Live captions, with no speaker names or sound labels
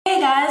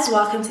guys,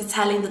 welcome to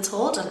Telling the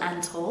Told and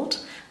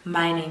Untold.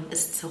 My name is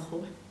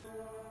Tsuhu.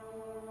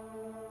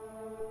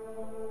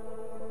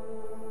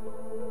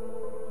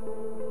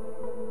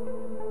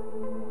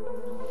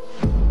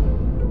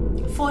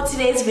 For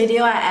today's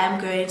video, I am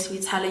going to be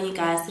telling you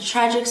guys the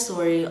tragic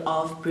story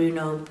of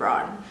Bruno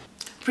Bronn.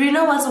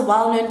 Bruno was a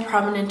well-known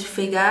prominent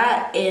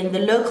figure in the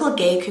local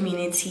gay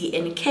community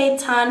in Cape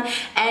Town,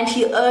 and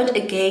he owned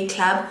a gay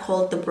club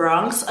called the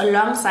Bronx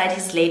alongside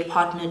his late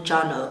partner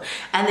Jono.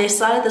 And they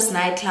started this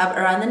nightclub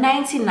around the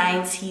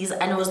 1990s,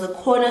 and it was the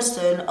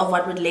cornerstone of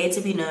what would later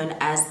be known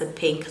as the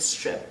Pink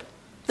Strip.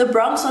 The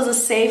Bronx was a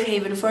safe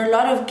haven for a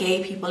lot of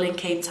gay people in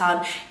Cape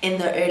Town in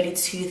the early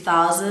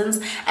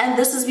 2000s, and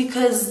this is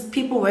because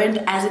people weren't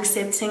as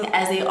accepting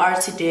as they are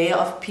today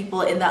of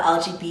people in the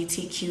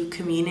LGBTQ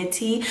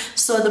community.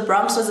 So the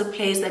Bronx was a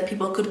place that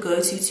people could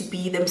go to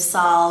be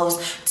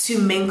themselves, to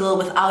mingle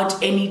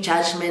without any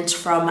judgment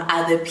from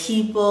other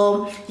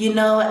people, you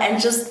know,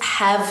 and just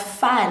have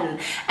fun.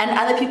 And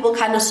other people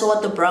kind of saw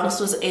what the Bronx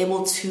was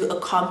able to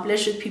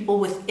accomplish with people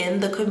within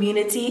the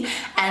community,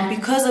 and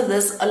because of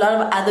this, a lot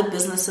of other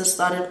businesses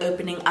started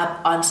opening up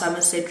on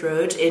Somerset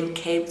Road in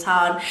Cape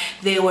Town.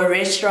 There were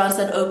restaurants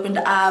that opened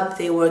up,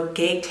 there were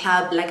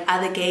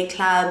other gay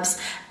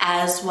clubs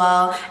as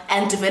well,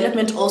 and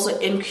development also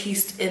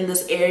increased in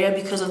this area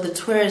because of the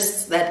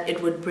tourists that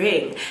it would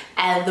bring,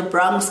 and the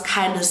Bronx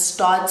kind of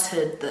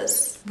started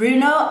this.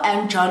 Bruno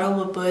and Jono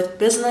were both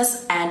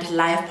business and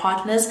life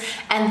partners,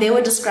 and they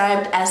were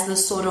described as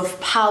this sort of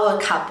power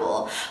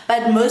couple,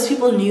 but most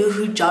people knew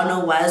who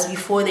Jono was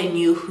before they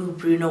knew who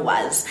Bruno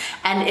was,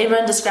 and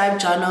everyone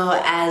described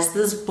Jono as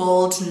this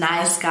bold,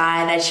 nice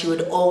guy that you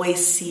would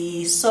always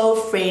see, so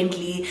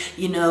friendly,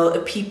 you know, a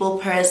people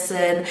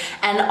person.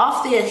 And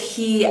after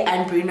he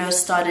and Bruno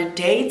started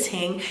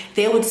dating,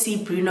 they would see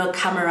Bruno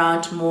come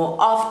around more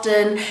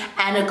often,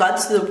 and it got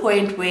to the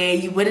point where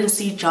you wouldn't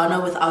see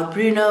Jono without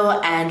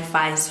Bruno and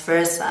vice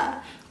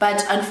versa.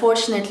 But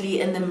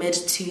unfortunately, in the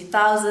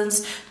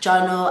mid-2000s,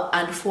 Jono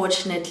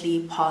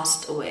unfortunately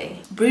passed away.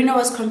 Bruno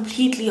was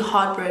completely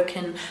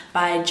heartbroken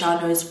by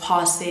Jono's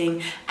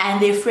passing, and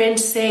their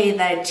friends say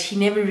that he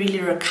never really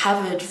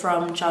recovered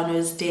from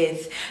Jono's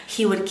death.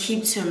 He would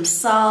keep to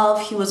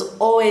himself. He was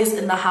always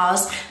in the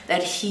house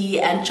that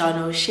he and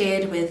Jono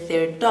shared with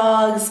their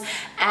dogs,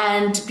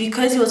 and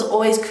because he was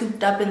always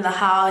cooped up in the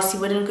house, he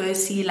wouldn't go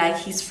see like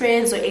his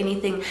friends or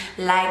anything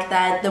like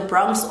that. The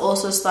Bronx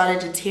also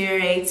started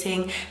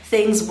deteriorating.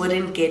 Things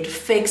wouldn't get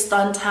fixed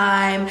on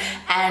time,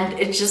 and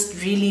it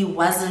just really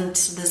wasn't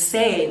the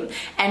same.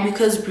 And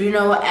because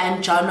Bruno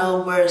and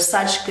Jono were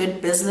such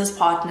good business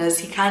partners,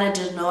 he kind of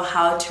didn't know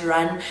how to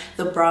run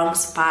the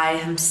Bronx by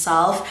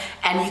himself,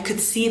 and you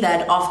could see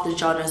that after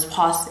Jono's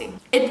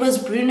passing. It was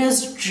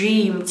Bruno's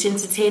dream to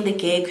entertain the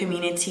gay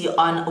community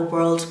on a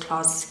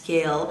world-class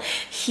scale.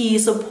 He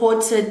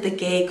supported the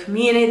gay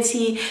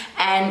community,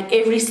 and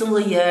every single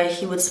year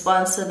he would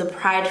sponsor the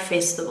Pride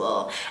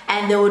Festival,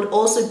 and there would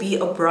also be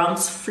a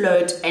Bronx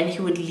float, and he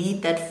would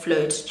lead that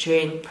float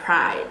during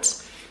Pride.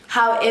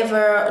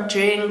 However,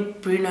 during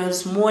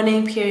Bruno's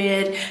mourning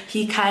period,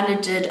 he kind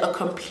of did a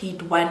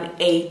complete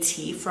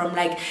 180 from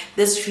like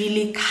this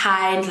really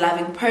kind,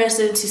 loving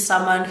person to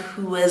someone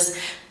who was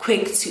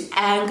quick to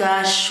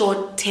anger,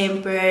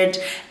 short-tempered,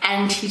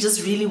 and he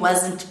just really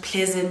wasn't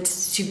pleasant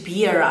to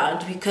be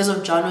around. Because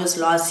of Jono's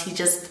loss, he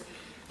just,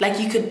 like,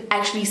 you could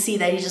actually see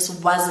that he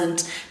just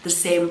wasn't the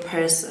same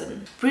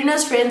person.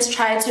 Bruno's friends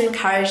tried to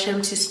encourage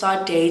him to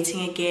start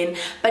dating again,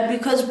 but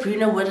because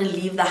Bruno wouldn't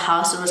leave the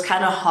house, it was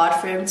kind of hard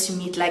for him to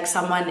meet like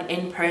someone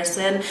in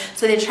person.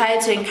 So they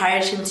tried to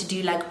encourage him to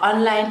do like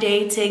online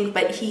dating,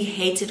 but he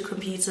hated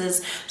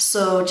computers,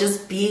 so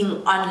just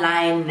being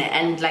online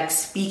and like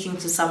speaking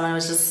to someone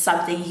was just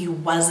something he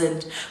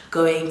wasn't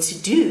going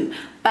to do.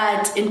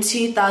 But in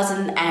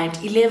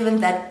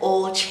 2011, that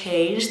all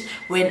changed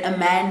when a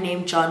man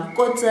named John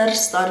Kotzer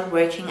started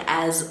working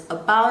as a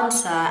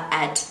bouncer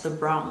at the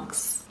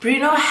Bronx.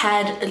 Bruno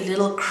had a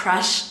little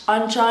crush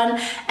on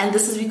John, and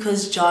this is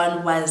because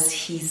John was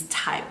his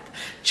type.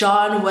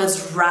 John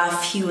was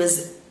rough, he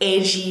was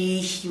edgy,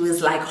 he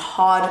was like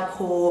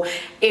hardcore,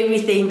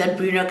 everything that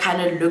Bruno kind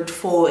of looked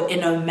for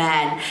in a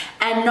man.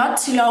 And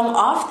not too long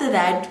after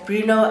that,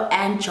 Bruno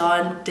and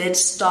John did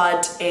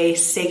start a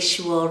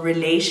sexual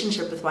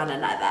relationship with one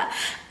another.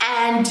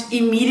 And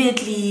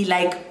immediately,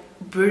 like,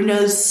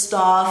 Bruno's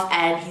staff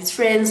and his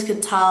friends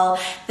could tell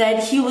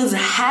that he was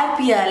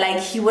happier, like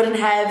he wouldn't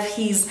have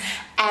his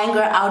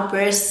anger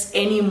outbursts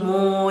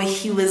anymore.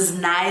 He was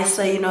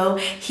nicer, you know,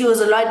 he was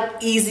a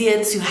lot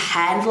easier to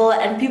handle,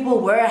 and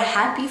people were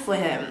happy for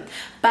him.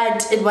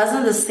 But it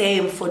wasn't the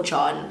same for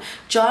John.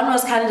 John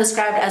was kind of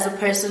described as a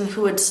person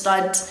who would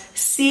start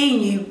seeing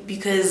you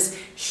because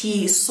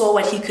he saw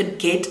what he could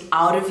get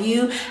out of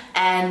you,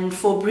 and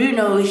for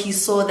Bruno, he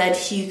saw that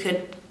he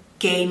could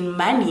gain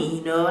money,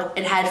 you know,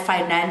 it had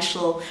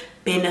financial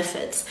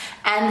benefits.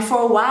 And for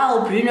a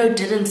while, Bruno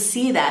didn't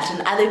see that,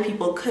 and other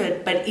people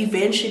could, but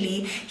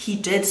eventually he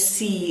did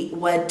see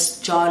what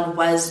John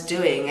was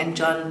doing, and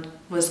John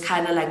was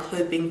kind of like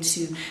hoping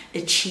to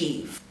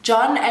achieve.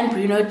 John and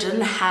Bruno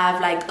didn't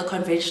have like a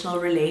conventional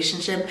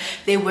relationship.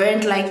 They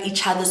weren't like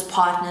each other's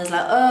partners,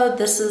 like, oh,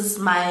 this is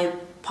my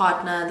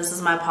partner, this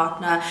is my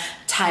partner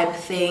type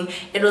thing.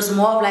 It was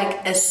more of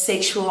like a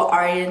sexual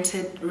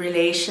oriented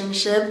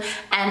relationship,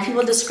 and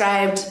people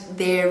described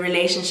their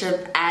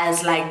relationship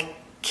as like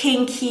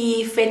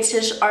kinky,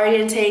 fetish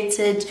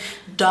orientated,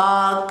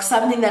 dark,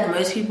 something that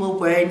most people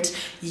weren't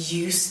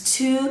used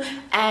to,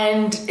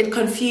 and it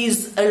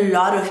confused a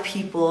lot of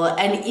people.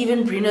 And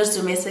even Bruno's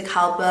domestic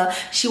helper,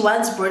 she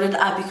once brought it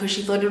up because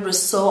she thought it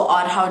was so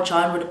odd how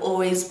John would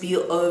always be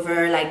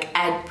over like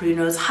at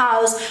Bruno's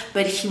house,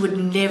 but he would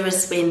never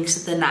spend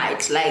the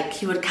night. Like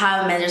he would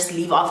come and just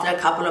leave after a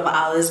couple of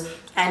hours,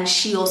 and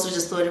she also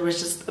just thought it was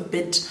just a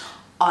bit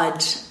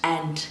odd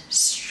and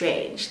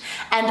strange.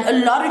 And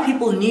a lot of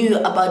people knew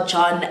about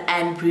John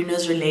and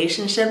Bruno's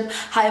relationship.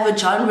 However,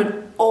 John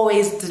would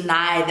always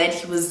deny that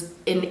he was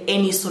in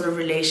any sort of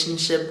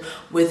relationship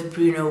with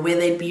Bruno,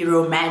 whether it be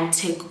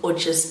romantic or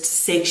just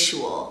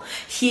sexual.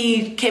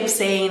 He kept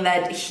saying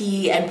that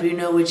he and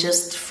Bruno were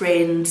just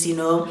friends, you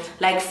know,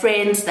 like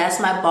friends,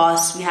 that's my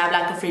boss, we have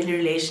like a friendly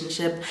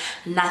relationship,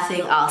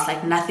 nothing else,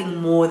 like nothing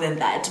more than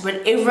that.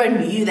 But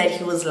everyone knew that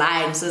he was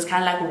lying, so it's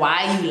kind of like,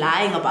 why are you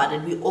lying about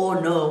it? We all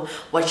know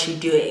what you're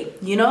doing,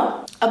 you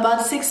know?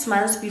 About 6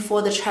 months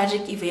before the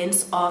tragic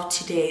events of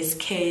today's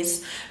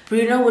case,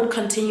 Bruno would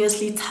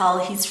continuously tell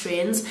his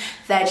friends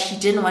that he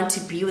didn't want to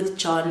be with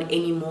John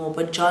anymore,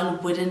 but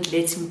John wouldn't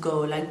let him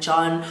go. Like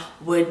John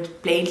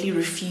would blatantly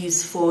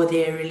refuse for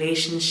their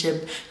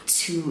relationship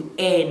to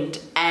end,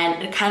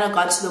 and it kind of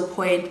got to the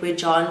point where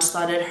John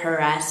started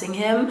harassing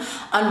him.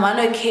 On one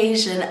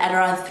occasion at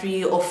around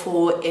 3 or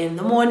 4 in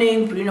the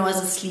morning, Bruno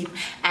was asleep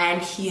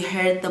and he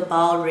heard the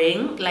bell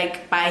ring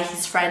like by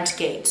his front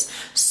gate.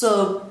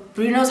 So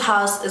Bruno's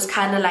house is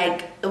kind of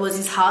like, it was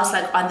his house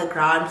like on the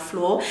ground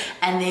floor,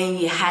 and then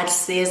he had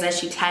stairs that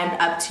she climbed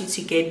up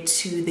to get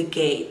to the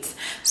gate.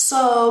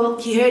 So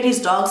he heard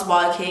his dogs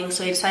barking,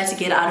 so he decided to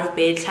get out of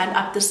bed, climbed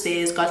up the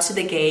stairs, got to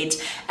the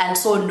gate, and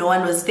saw no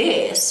one was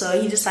there.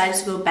 So he decided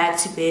to go back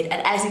to bed,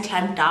 and as he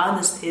climbed down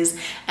the stairs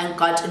and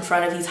got in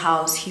front of his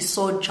house, he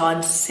saw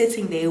John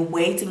sitting there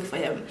waiting for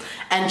him.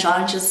 And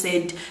John just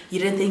said, "You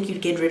didn't think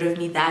you'd get rid of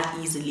me that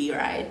easily,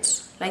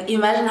 right?" Like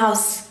imagine how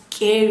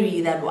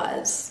scary that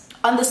was.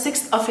 On the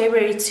 6th of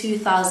February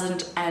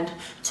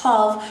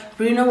 2012,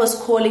 Bruno was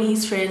calling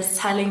his friends,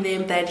 telling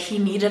them that he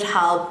needed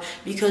help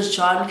because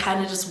John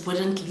kind of just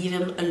wouldn't leave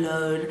him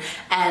alone,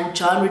 and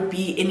John would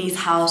be in his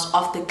house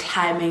after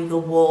climbing the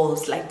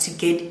walls like to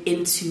get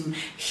into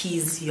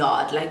his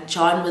yard. Like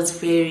John was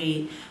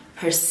very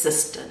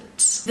persistent.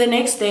 The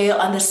next day,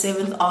 on the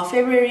 7th of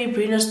February,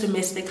 Bruno's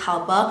domestic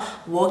helper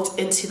walked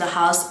into the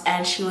house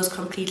and she was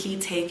completely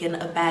taken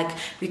aback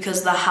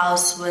because the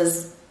house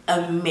was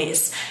a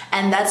mess.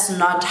 And that's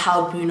not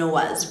how Bruno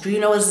was.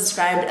 Bruno was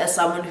described as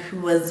someone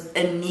who was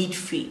a neat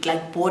freak,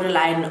 like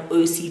borderline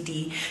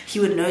OCD. He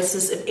would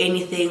notice if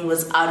anything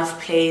was out of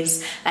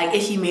place. Like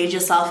if you made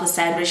yourself a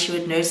sandwich, he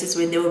would notice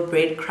when there were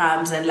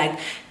breadcrumbs and like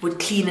would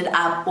clean it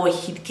up, or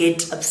he'd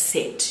get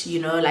upset,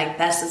 you know, like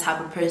that's the type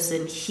of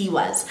person he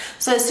was.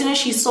 So as soon as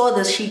she saw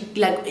this, she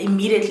like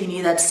immediately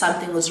knew that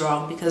something was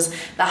wrong because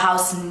the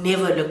house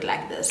never looked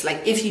like this.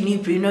 Like if you knew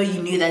Bruno,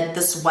 you knew that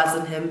this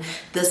wasn't him.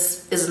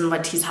 This isn't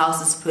what his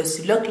house is supposed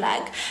to look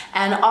like.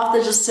 And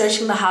after just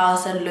searching the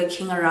house and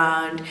looking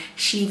around,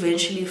 she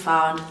eventually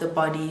found the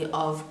body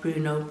of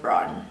Bruno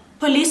Bronn.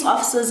 Police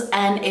officers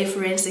and a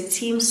forensic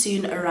team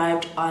soon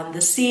arrived on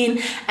the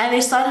scene, and they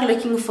started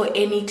looking for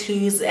any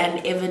clues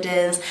and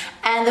evidence.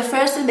 And the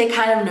first thing they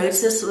kind of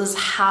noticed was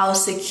how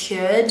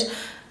secured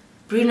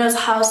Bruno's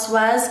house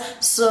was.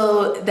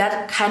 So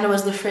that kind of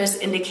was the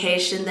first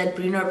indication that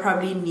Bruno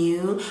probably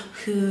knew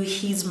who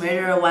his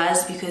murderer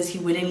was because he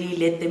willingly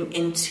let them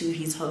into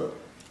his home.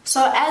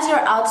 So as you're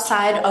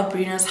outside of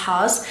Bruno's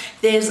house,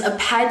 there's a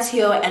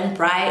patio and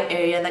braai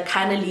area that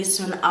kind of leads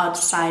to an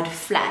outside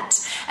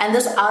flat. And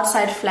this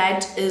outside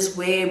flat is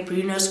where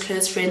Bruno's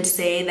close friends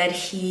say that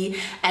he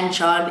and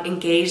John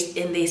engaged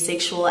in their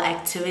sexual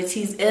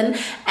activities in.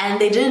 And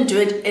they didn't do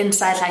it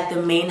inside like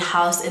the main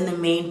house in the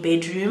main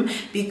bedroom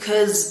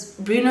because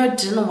Bruno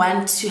didn't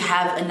want to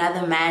have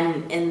another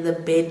man in the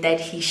bed that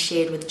he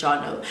shared with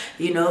Jono.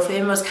 You know, for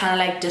him it was kind of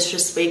like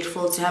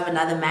disrespectful to have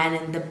another man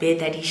in the bed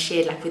that he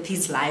shared like with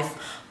his life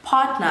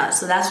partner.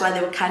 So that's why they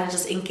would kind of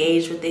just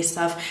engage with their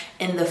stuff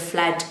in the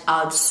flat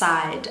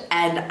outside.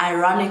 And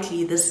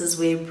ironically, this is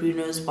where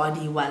Bruno's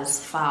body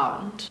was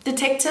found.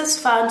 Detectives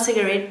found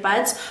cigarette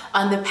butts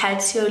on the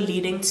patio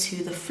leading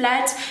to the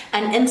flat,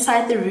 and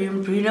inside the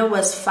room, Bruno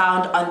was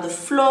found on the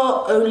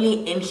floor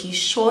only in his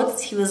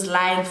shorts. He was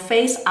lying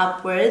face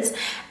upwards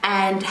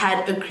and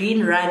had a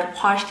green rug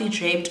partially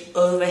draped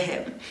over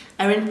him.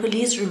 And when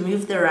police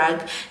removed the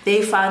rug,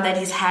 they found that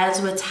his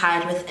hands were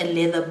tied with a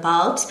leather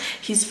belt,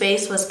 his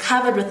face was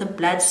covered with a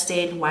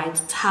blood-stained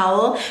white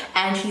towel,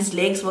 and his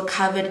legs were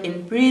covered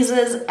in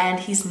bruises,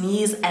 and his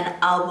knees and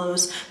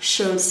elbows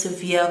showed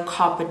severe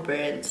carpet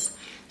burns.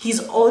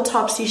 His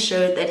autopsy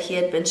showed that he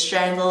had been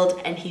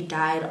strangled and he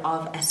died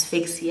of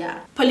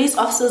asphyxia. Police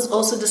officers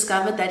also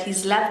discovered that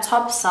his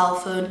laptop, cell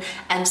phone,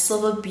 and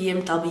silver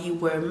BMW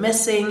were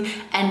missing,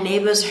 and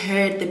neighbors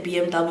heard the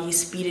BMW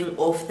speeding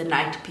off the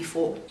night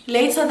before.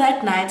 Later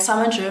that night,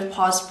 someone drove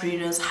past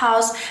Bruno's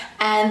house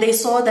and they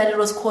saw that it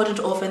was cordoned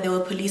off and there were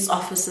police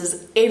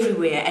officers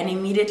everywhere, and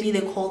immediately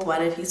they called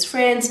one of his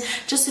friends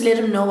just to let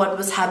him know what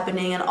was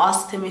happening and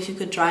asked him if he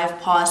could drive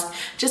past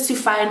just to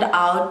find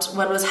out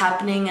what was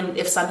happening and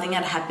if something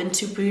had happened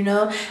to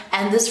Bruno.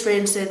 And this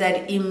friend said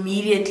that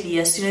immediately,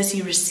 as soon as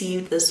he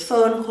received this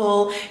phone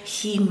call,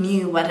 he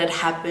knew what had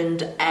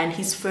happened, and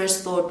his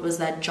first thought was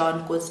that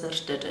John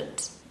Kotzer did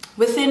it.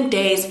 Within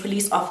days,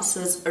 police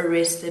officers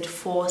arrested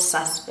 4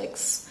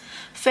 suspects.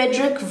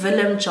 Frederick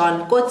Willem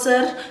John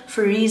Kotzer,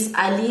 Fariz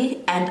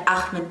Ali, and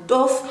Ahmed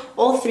Dof.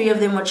 All 3 of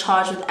them were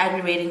charged with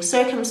aggravating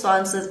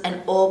circumstances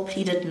and all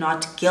pleaded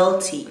not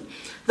guilty.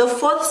 The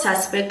 4th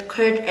suspect,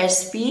 Kurt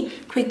Espy,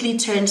 quickly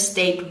turned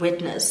state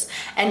witness,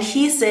 and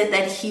he said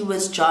that he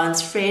was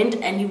John's friend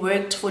and he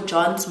worked for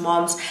John's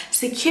mom's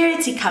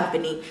security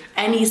company,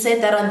 and he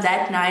said that on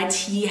that night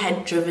he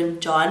had driven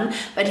John,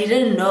 but he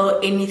didn't know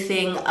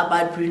anything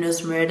about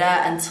Bruno's murder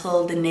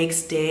until the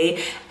next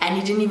day, and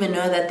he didn't even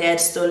know that they had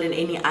stolen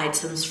any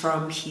items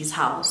from his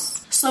house.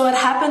 So what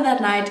happened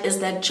that night is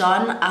that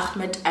John,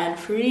 Ahmed, and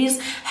Fariz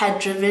had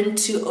driven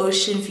to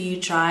Ocean View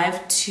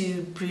Drive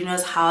to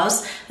Bruno's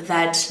house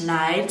that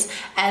night,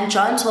 and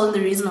John told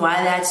him the reason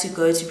why they had to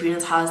go to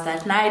Bruno's house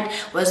that night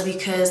was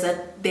because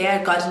that they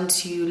had gotten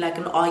into like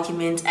an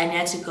argument and he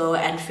had to go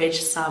and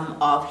fetch some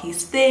of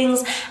his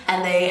things,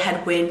 and they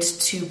had went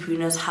to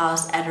Bruno's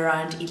house at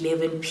around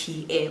 11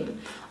 p.m.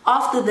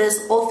 After this,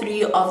 all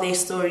 3 of their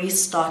stories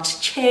start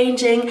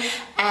changing,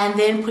 and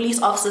then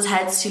police officers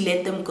had to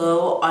let them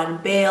go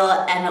on bail,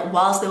 and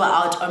whilst they were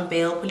out on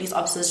bail, police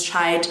officers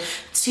tried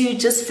to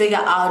just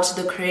figure out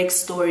the correct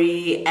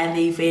story and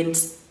the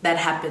events that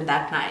happened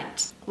that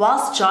night.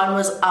 Whilst John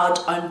was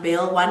out on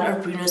bail, one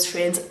of Bruno's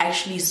friends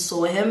actually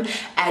saw him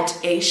at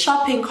a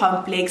shopping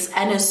complex,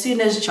 and as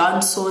soon as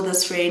John saw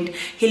this friend,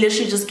 he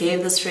literally just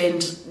gave this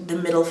friend the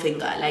middle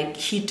finger, like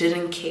he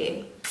didn't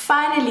care.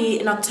 Finally,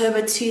 in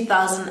October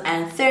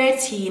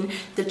 2013,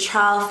 the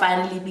trial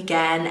finally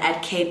began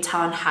at Cape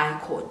Town High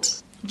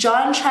Court.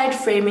 John tried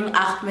framing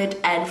Ahmed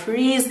and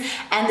Fariz,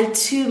 and the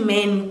 2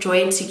 men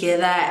joined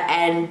together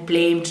and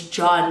blamed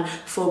John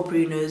for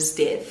Bruno's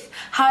death.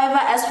 However,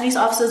 as police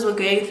officers were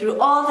going through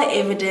all the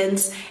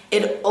evidence,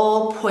 it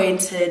all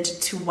pointed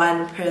to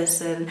one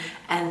person,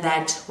 and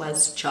that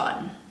was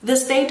John. The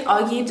state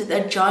argued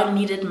that John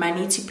needed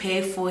money to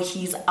pay for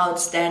his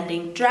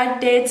outstanding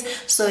drug debts,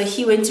 so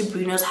he went to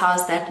Bruno's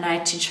house that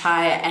night to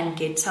try and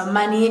get some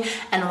money,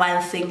 and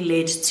one thing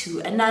led to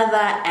another,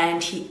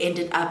 and he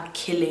ended up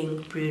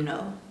killing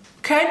Bruno.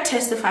 Kurt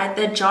testified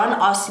that John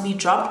asked to be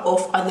dropped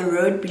off on the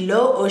road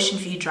below Ocean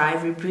View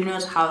Drive, where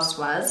Bruno's house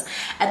was,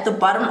 at the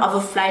bottom of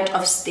a flight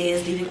of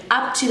stairs leading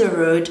up to the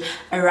road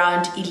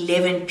around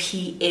 11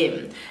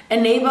 p.m. A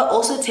neighbor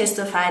also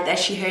testified that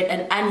she heard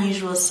an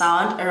unusual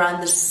sound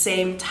around the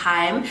same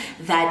time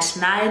that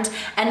night,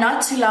 and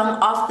not too long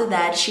after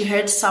that, she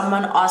heard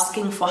someone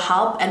asking for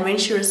help, and when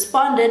she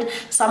responded,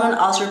 someone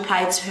else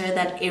replied to her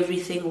that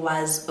everything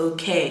was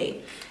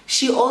okay.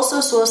 She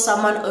also saw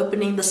someone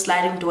opening the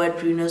sliding door at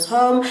Bruno's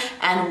home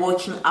and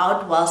walking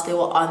out whilst they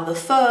were on the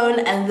phone,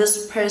 and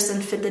this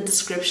person fit the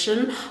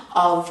description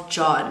of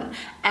John.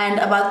 And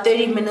about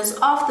 30 minutes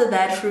after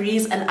that,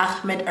 Fariz and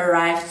Ahmed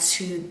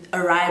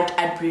arrived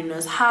at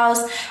Bruno's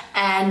house,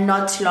 and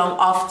not too long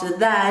after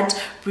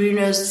that,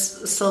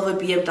 Bruno's silver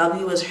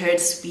BMW was heard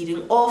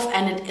speeding off,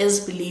 and it is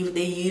believed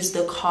they used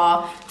the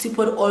car to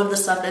put all of the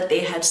stuff that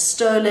they had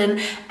stolen,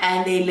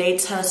 and they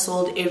later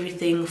sold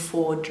everything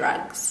for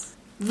drugs.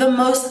 The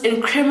most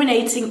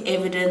incriminating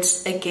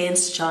evidence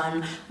against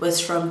John was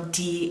from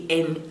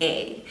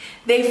DNA.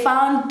 They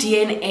found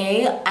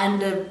DNA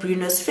under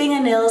Bruno's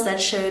fingernails that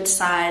showed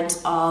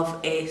signs of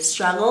a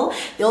struggle.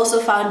 They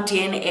also found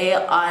DNA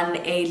on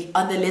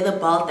the leather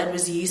belt that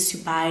was used to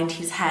bind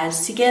his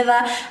hands together,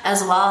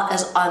 as well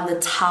as on the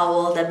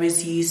towel that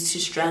was used to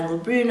strangle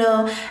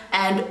Bruno,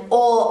 and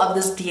all of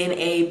this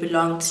DNA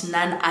belonged to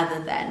none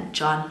other than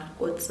John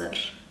Kotzer.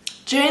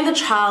 During the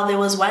trial, there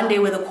was one day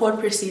where the court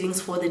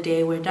proceedings for the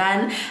day were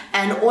done,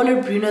 and all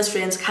of Bruno's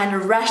friends kind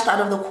of rushed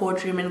out of the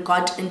courtroom and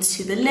got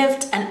into the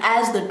lift, and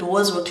as the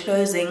doors were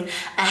closing,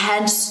 a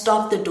hand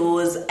stopped the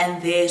doors,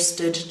 and there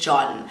stood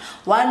John.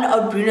 One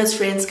of Bruno's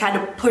friends kind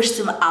of pushed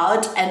him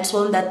out and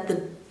told him that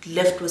the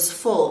lift was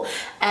full,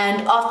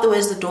 and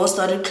afterwards the door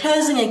started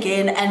closing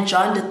again, and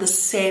John did the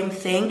same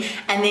thing,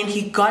 and then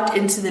he got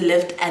into the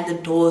lift and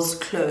the doors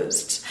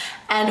closed.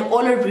 And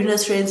all of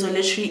Bruno's friends were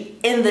literally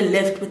in the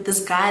lift with this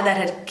guy that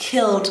had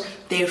killed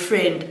their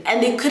friend,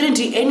 and they couldn't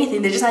do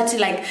anything. They just had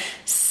to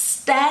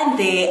stand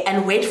there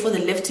and wait for the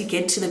lift to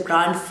get to the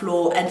ground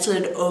floor until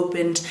it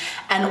opened,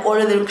 and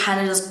all of them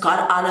kind of just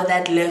got out of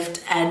that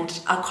lift, and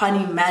I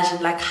can't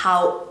imagine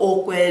how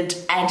awkward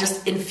and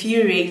just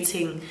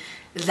infuriating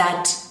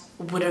that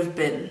would have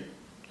been.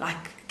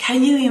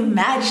 Can you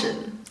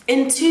imagine?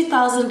 In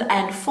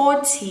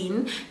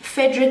 2014,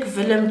 Frederick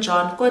Willem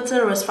John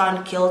Kotter was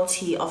found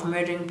guilty of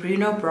murdering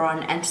Bruno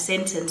Bronn and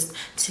sentenced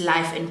to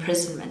life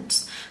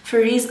imprisonment.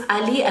 Fariz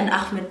Ali and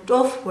Ahmed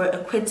Tof were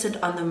acquitted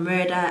on the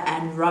murder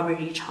and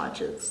robbery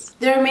charges.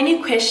 There are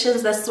many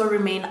questions that still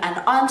remain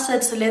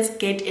unanswered, so let's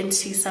get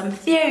into some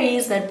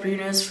theories that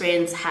Bruno's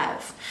friends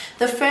have.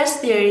 The first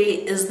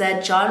theory is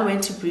that John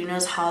went to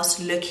Bruno's house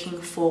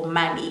looking for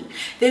money.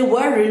 There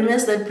were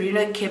rumors that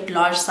Bruno kept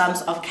large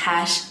sums of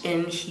cash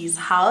in his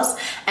house,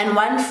 and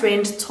one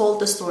friend told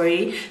the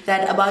story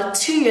that about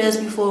 2 years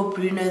before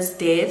Bruno's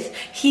death,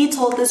 he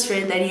told this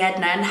friend that he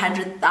had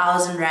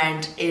 900,000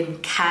 rand in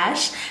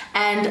cash,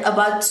 and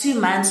about 2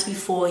 months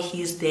before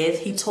his death,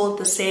 he told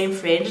the same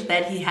friend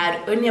that he had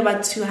only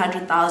about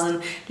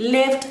 200,000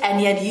 left, and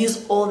he had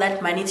used all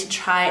that money to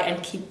try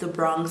and keep the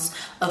Bronx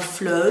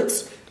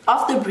afloat.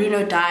 After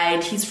Bruno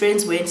died, his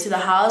friends went to the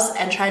house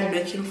and tried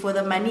looking for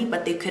the money,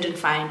 but they couldn't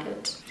find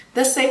it.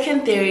 The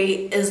second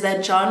theory is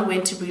that John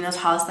went to Bruno's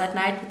house that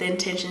night with the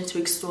intention to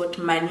extort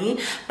money,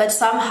 but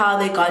somehow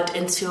they got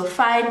into a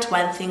fight.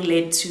 One thing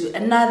led to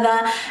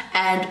another,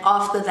 and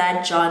after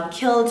that, John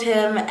killed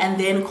him and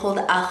then called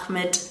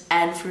Ahmed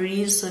and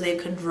Fariz so they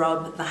could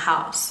rob the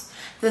house.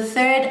 The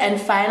third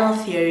and final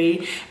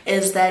theory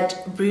is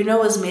that Bruno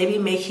was maybe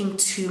making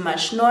too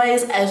much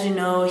noise. As you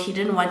know, he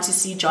didn't want to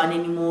see John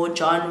anymore.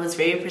 John was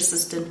very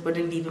persistent,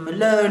 wouldn't leave him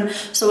alone.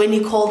 So when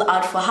he called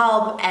out for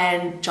help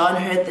and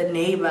John heard the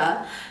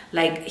neighbor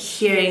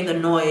hearing the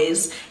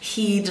noise,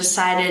 he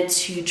decided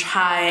to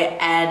try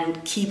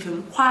and keep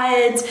him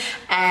quiet,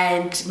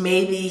 and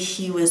maybe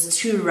he was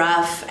too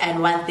rough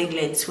and one thing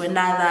led to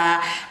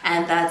another,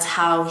 and that's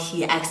how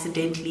he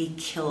accidentally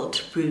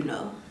killed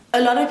Bruno. A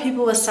lot of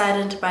people were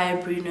saddened by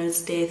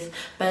Bruno's death,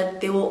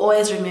 but they will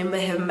always remember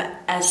him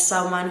as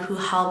someone who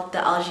helped the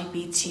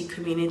LGBT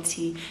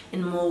community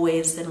in more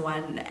ways than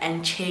one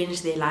and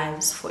changed their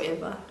lives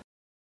forever.